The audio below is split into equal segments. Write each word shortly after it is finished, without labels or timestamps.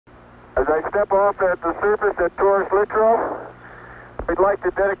As I step off at the surface at Taurus Littrow, we'd like to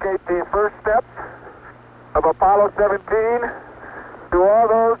dedicate the first steps of Apollo 17 to all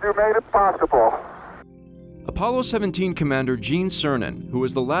those who made it possible. Apollo 17 Commander Gene Cernan, who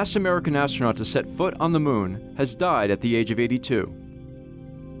was the last American astronaut to set foot on the moon, has died at the age of 82.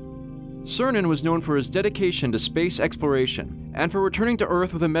 Cernan was known for his dedication to space exploration and for returning to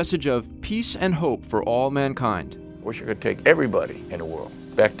Earth with a message of peace and hope for all mankind. I wish I could take everybody in the world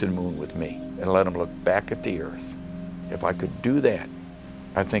back to the moon with me and let them look back at the Earth. If I could do that,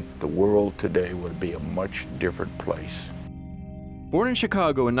 I think the world today would be a much different place. Born in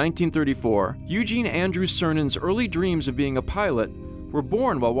Chicago in 1934, Eugene Andrew Cernan's early dreams of being a pilot were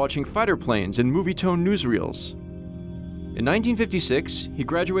born while watching fighter planes and movie-tone newsreels. In 1956, he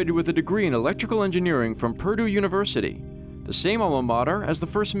graduated with a degree in electrical engineering from Purdue University, the same alma mater as the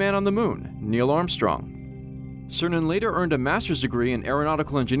first man on the moon, Neil Armstrong. Cernan later earned a master's degree in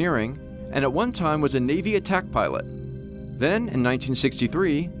aeronautical engineering and at one time was a Navy attack pilot. Then, in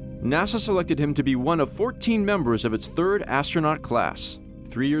 1963, NASA selected him to be one of 14 members of its third astronaut class.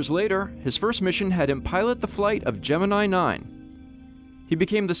 3 years later, his first mission had him pilot the flight of Gemini 9. He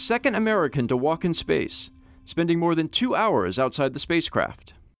became the second American to walk in space, spending more than 2 hours outside the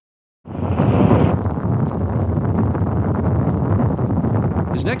spacecraft.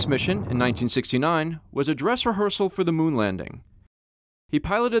 His next mission, in 1969, was a dress rehearsal for the moon landing. He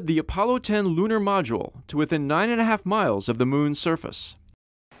piloted the Apollo 10 lunar module to within 9.5 miles of the moon's surface.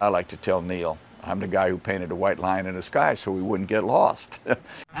 I like to tell Neil, I'm the guy who painted a white line in the sky so we wouldn't get lost.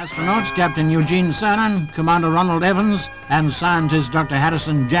 Astronauts Captain Gene Cernan, Commander Ronald Evans, and scientist Dr.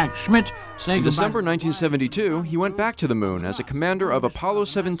 Harrison Jack Schmidt say in December 1972, he went back to the moon as a commander of Apollo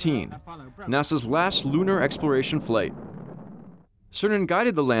 17, NASA's last lunar exploration flight. Cernan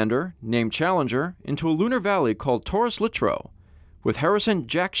guided the lander, named Challenger, into a lunar valley called Taurus Littrow, with Harrison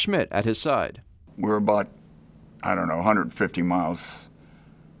Jack Schmidt at his side. We're about, 150 miles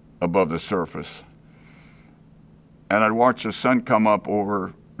above the surface. And I'd watch the sun come up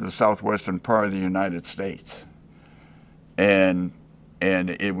over the southwestern part of the United States. And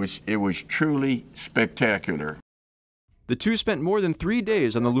it was truly spectacular. The two spent more than 3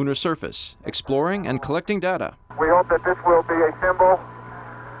 days on the lunar surface, exploring and collecting data. We hope that this will be a symbol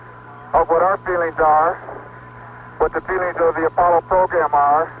of what our feelings are, what the feelings of the Apollo program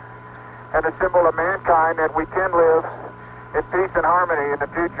are, and a symbol of mankind that we can live in peace and harmony in the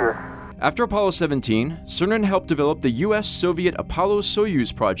future. After Apollo 17, Cernan helped develop the US-Soviet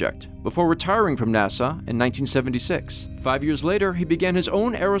Apollo-Soyuz project before retiring from NASA in 1976. 5 years later, he began his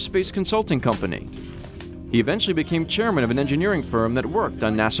own aerospace consulting company. He eventually became chairman of an engineering firm that worked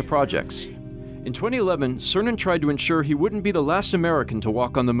on NASA projects. In 2011, Cernan tried to ensure he wouldn't be the last American to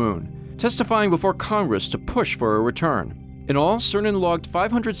walk on the moon, testifying before Congress to push for a return. In all, Cernan logged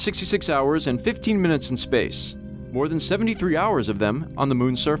 566 hours and 15 minutes in space, more than 73 hours of them on the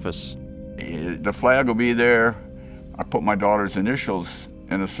moon's surface. The flag will be there. I put my daughter's initials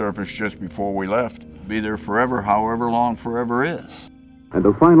in the surface just before we left. Be there forever, however long forever is. And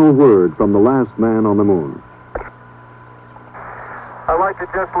a final word from the last man on the moon. I'd like to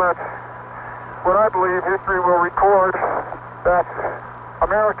just let what I believe history will record, that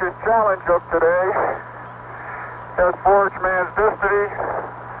America's challenge of today has forged man's destiny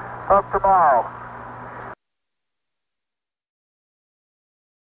of tomorrow.